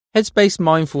Headspace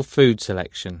Mindful Food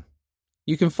Selection.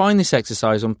 You can find this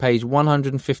exercise on page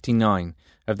 159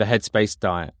 of the Headspace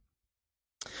Diet.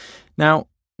 Now,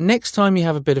 next time you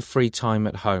have a bit of free time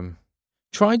at home,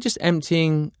 try just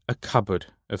emptying a cupboard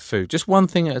of food, just one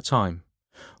thing at a time.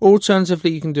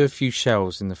 Alternatively, you can do a few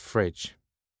shelves in the fridge.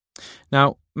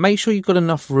 Now, make sure you've got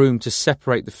enough room to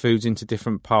separate the foods into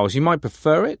different piles. You might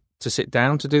prefer it to sit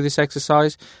down to do this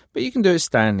exercise, but you can do it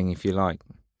standing if you like.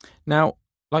 Now,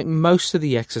 like most of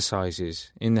the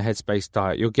exercises in the Headspace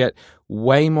Diet, you'll get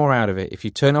way more out of it if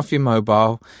you turn off your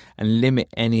mobile and limit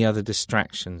any other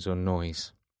distractions or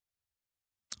noise.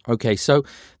 Okay, so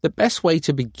the best way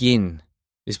to begin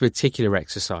this particular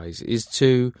exercise is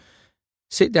to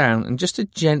sit down and just to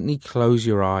gently close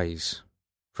your eyes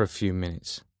for a few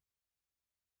minutes.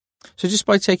 So just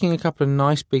by taking a couple of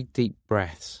nice big deep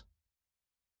breaths,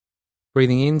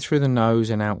 breathing in through the nose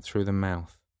and out through the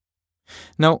mouth.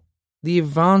 Now, the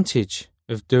advantage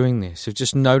of doing this, of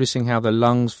just noticing how the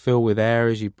lungs fill with air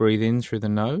as you breathe in through the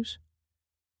nose,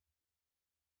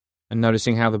 and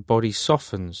noticing how the body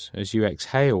softens as you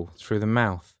exhale through the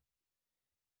mouth,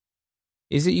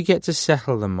 is that you get to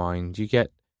settle the mind. You get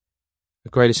a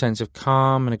greater sense of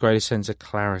calm and a greater sense of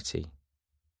clarity.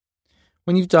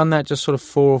 When you've done that just sort of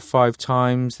 4 or 5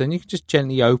 times, then you can just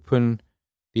gently open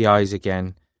the eyes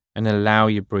again and allow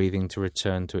your breathing to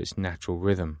return to its natural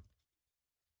rhythm.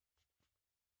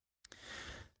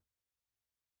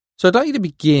 So I'd like you to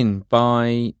begin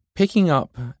by picking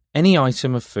up any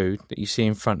item of food that you see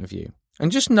in front of you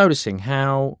and just noticing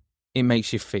how it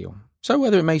makes you feel. So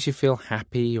whether it makes you feel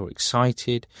happy or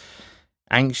excited,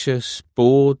 anxious,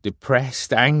 bored,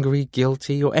 depressed, angry,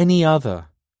 guilty, or any other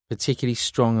particularly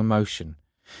strong emotion,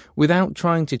 without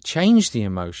trying to change the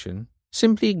emotion,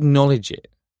 simply acknowledge it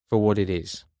for what it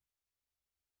is.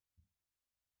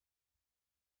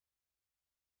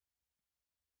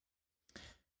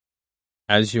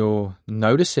 As you're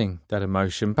noticing that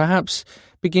emotion, perhaps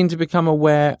begin to become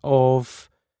aware of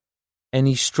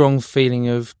any strong feeling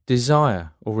of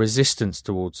desire or resistance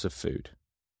towards the food.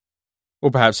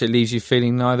 Or perhaps it leaves you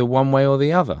feeling neither one way or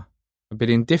the other, a bit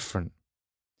indifferent.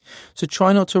 So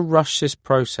try not to rush this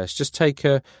process. Just take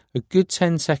a good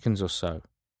 10 seconds or so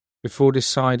before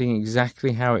deciding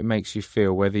exactly how it makes you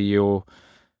feel, whether you're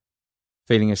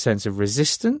feeling a sense of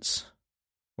resistance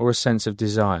or a sense of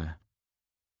desire.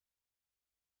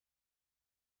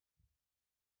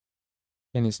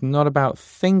 And it's not about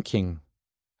thinking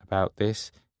about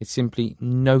this, it's simply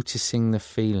noticing the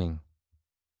feeling.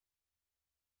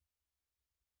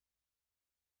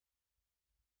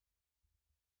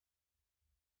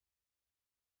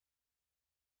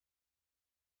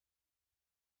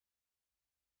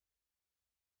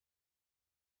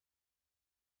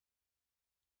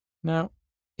 Now,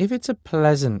 if it's a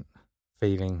pleasant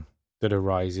feeling that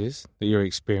arises, that you're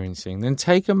experiencing, then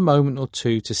take a moment or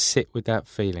two to sit with that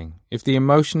feeling. If the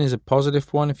emotion is a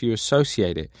positive one, if you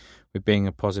associate it with being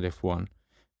a positive one,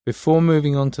 before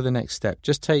moving on to the next step,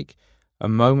 just take a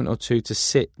moment or two to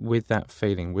sit with that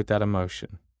feeling, with that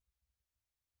emotion.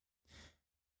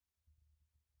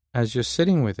 As you're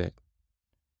sitting with it,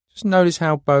 just notice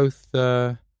how both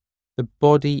the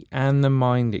body and the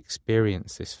mind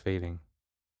experience this feeling.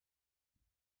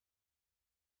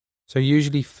 So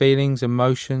usually feelings,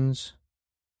 emotions,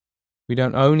 we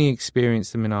don't only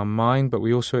experience them in our mind, but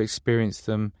we also experience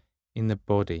them in the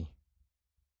body.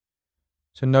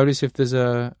 So notice if there's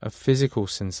a physical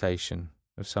sensation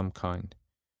of some kind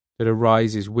that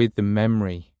arises with the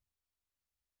memory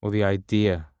or the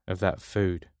idea of that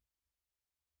food.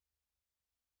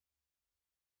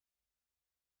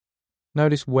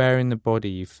 Notice where in the body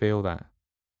you feel that.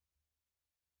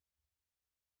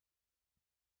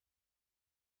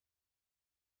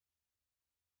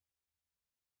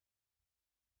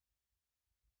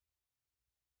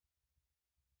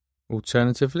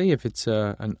 Alternatively, if it's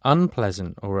an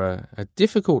unpleasant or a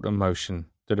difficult emotion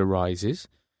that arises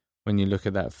when you look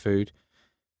at that food,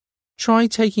 try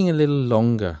taking a little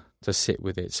longer to sit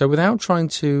with it. So without trying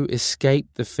to escape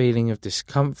the feeling of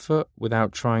discomfort,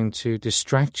 without trying to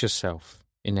distract yourself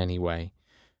in any way,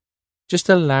 just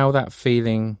allow that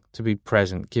feeling to be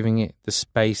present, giving it the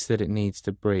space that it needs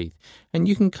to breathe. And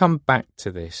you can come back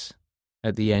to this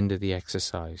at the end of the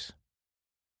exercise.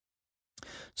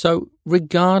 So,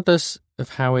 regardless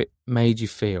of how it made you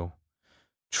feel,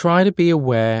 try to be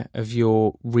aware of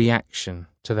your reaction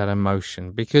to that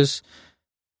emotion, because,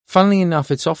 funnily enough,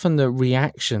 it's often the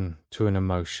reaction to an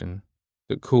emotion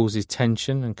that causes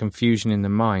tension and confusion in the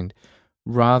mind,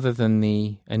 rather than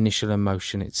the initial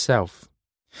emotion itself.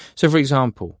 So, for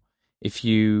example, if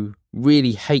you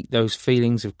really hate those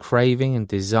feelings of craving and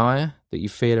desire that you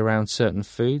feel around certain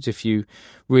foods, if you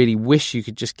really wish you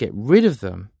could just get rid of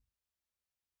them,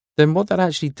 then what that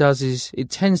actually does is it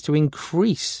tends to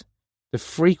increase the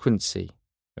frequency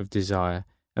of desire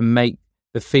and make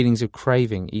the feelings of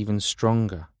craving even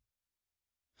stronger.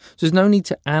 So there's no need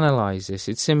to analyze this.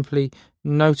 It's simply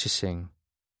noticing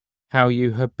how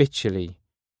you habitually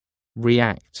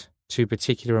react to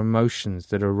particular emotions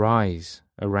that arise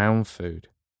around food.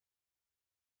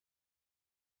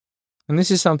 And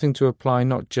this is something to apply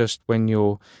not just when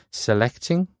you're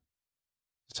selecting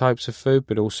the types of food,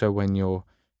 but also when you're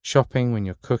shopping, when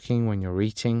you're cooking, when you're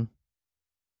eating.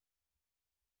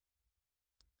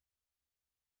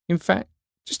 In fact,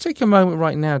 just take a moment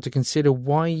right now to consider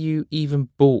why you even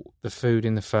bought the food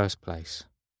in the first place.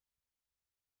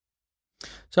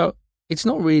 So, it's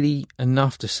not really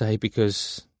enough to say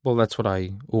because, well, that's what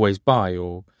I always buy,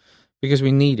 or because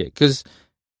we need it, because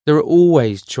there are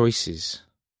always choices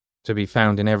to be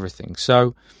found in everything.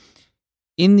 So,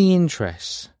 in the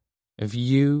interest of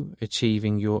you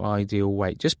achieving your ideal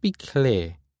weight, just be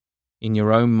clear in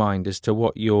your own mind as to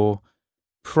what your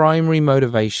primary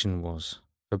motivation was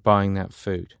for buying that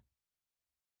food.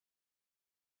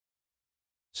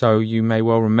 So you may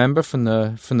well remember from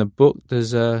the book,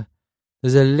 there's a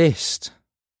list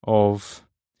of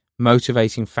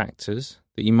motivating factors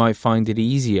that you might find it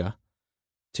easier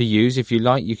to use. If you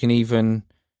like, you can even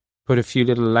put a few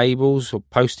little labels or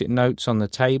post-it notes on the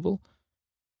table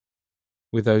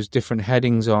with those different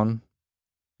headings on,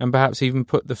 and perhaps even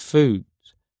put the foods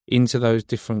into those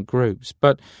different groups.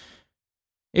 But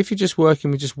if you're just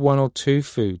working with just one or two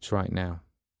foods right now,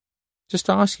 just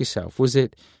ask yourself,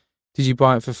 did you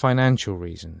buy it for financial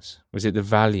reasons? Was it the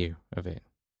value of it?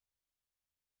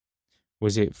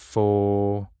 Was it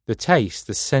for the taste,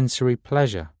 the sensory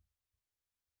pleasure?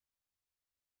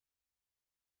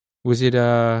 Was it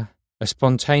a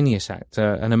spontaneous act,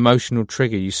 an emotional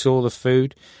trigger? You saw the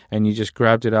food and you just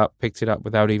grabbed it up, picked it up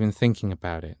without even thinking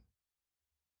about it.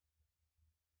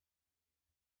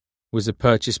 Was the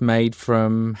purchase made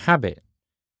from habit?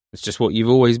 It's just what you've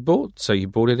always bought, so you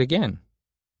bought it again.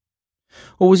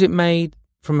 Or was it made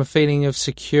from a feeling of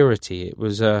security? It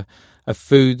was a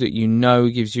food that you know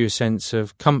gives you a sense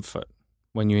of comfort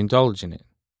when you indulge in it.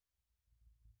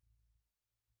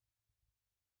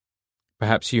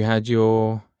 Perhaps you had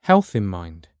your health in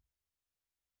mind,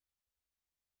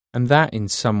 and that in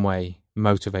some way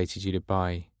motivated you to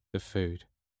buy the food.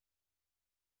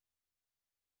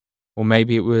 Or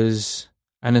maybe it was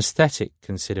an aesthetic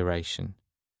consideration.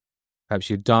 Perhaps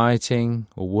you're dieting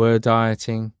or were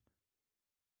dieting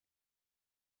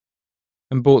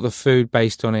and bought the food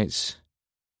based on its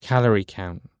calorie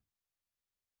count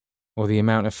or the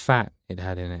amount of fat it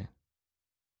had in it.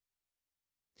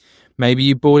 Maybe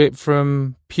you bought it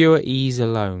from pure ease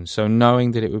alone, so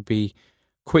knowing that it would be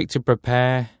quick to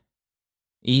prepare,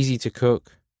 easy to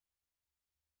cook.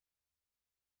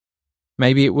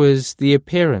 Maybe it was the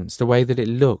appearance, the way that it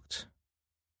looked.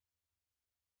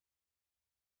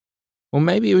 Or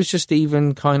maybe it was just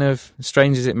even kind of,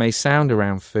 strange as it may sound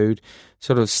around food,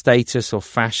 sort of status or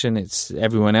fashion. It's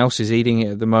everyone else is eating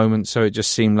it at the moment, so it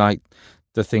just seemed like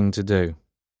the thing to do.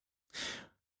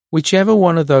 Whichever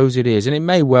one of those it is, and it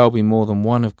may well be more than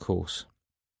one, of course,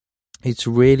 it's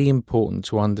really important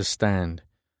to understand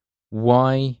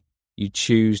why you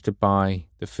choose to buy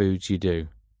the foods you do.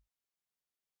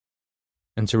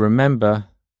 And to remember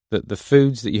that the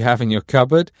foods that you have in your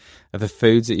cupboard are the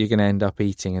foods that you're going to end up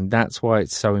eating. And that's why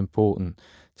it's so important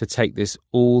to take this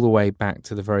all the way back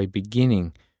to the very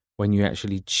beginning when you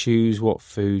actually choose what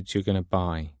foods you're going to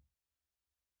buy.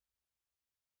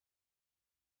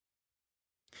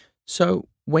 So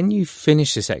when you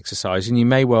finish this exercise, and you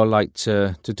may well like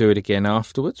to do it again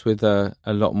afterwards with a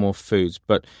lot more foods,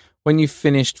 but when you've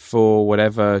finished for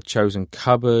whatever chosen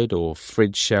cupboard or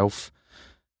fridge shelf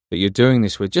that you're doing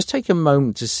this with, just take a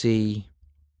moment to see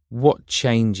what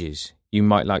changes you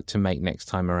might like to make next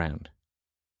time around.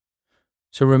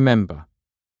 So remember,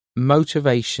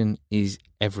 motivation is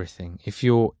everything. If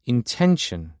your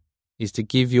intention is to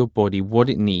give your body what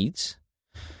it needs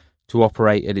to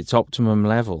operate at its optimum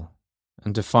level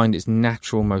and to find its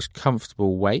natural, most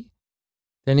comfortable weight,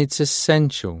 then it's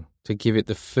essential to give it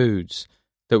the foods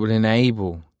that will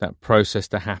enable that process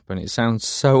to happen. It sounds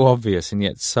so obvious, and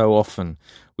yet so often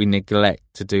we neglect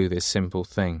to do this simple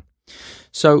thing.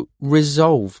 So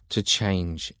resolve to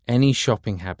change any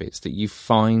shopping habits that you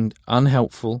find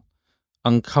unhelpful,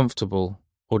 uncomfortable,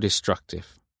 or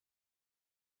destructive.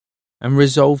 And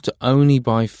resolve to only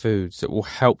buy foods that will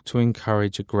help to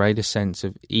encourage a greater sense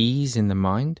of ease in the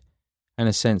mind and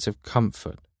a sense of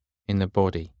comfort in the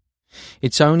body.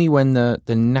 It's only when the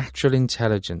natural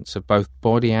intelligence of both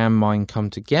body and mind come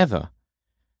together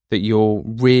that you'll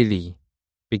really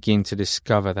begin to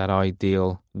discover that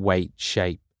ideal weight,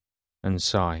 shape, and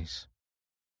size.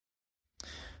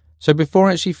 So before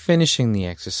actually finishing the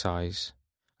exercise,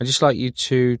 I'd just like you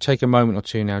to take a moment or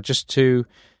two now just to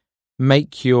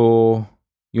make your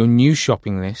new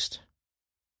shopping list,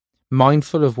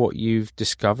 mindful of what you've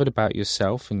discovered about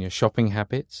yourself and your shopping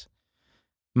habits,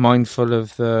 mindful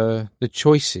of the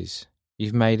choices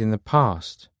you've made in the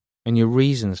past and your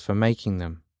reasons for making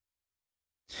them.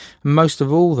 And most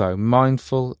of all, though,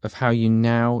 mindful of how you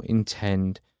now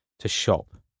intend to shop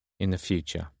in the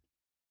future.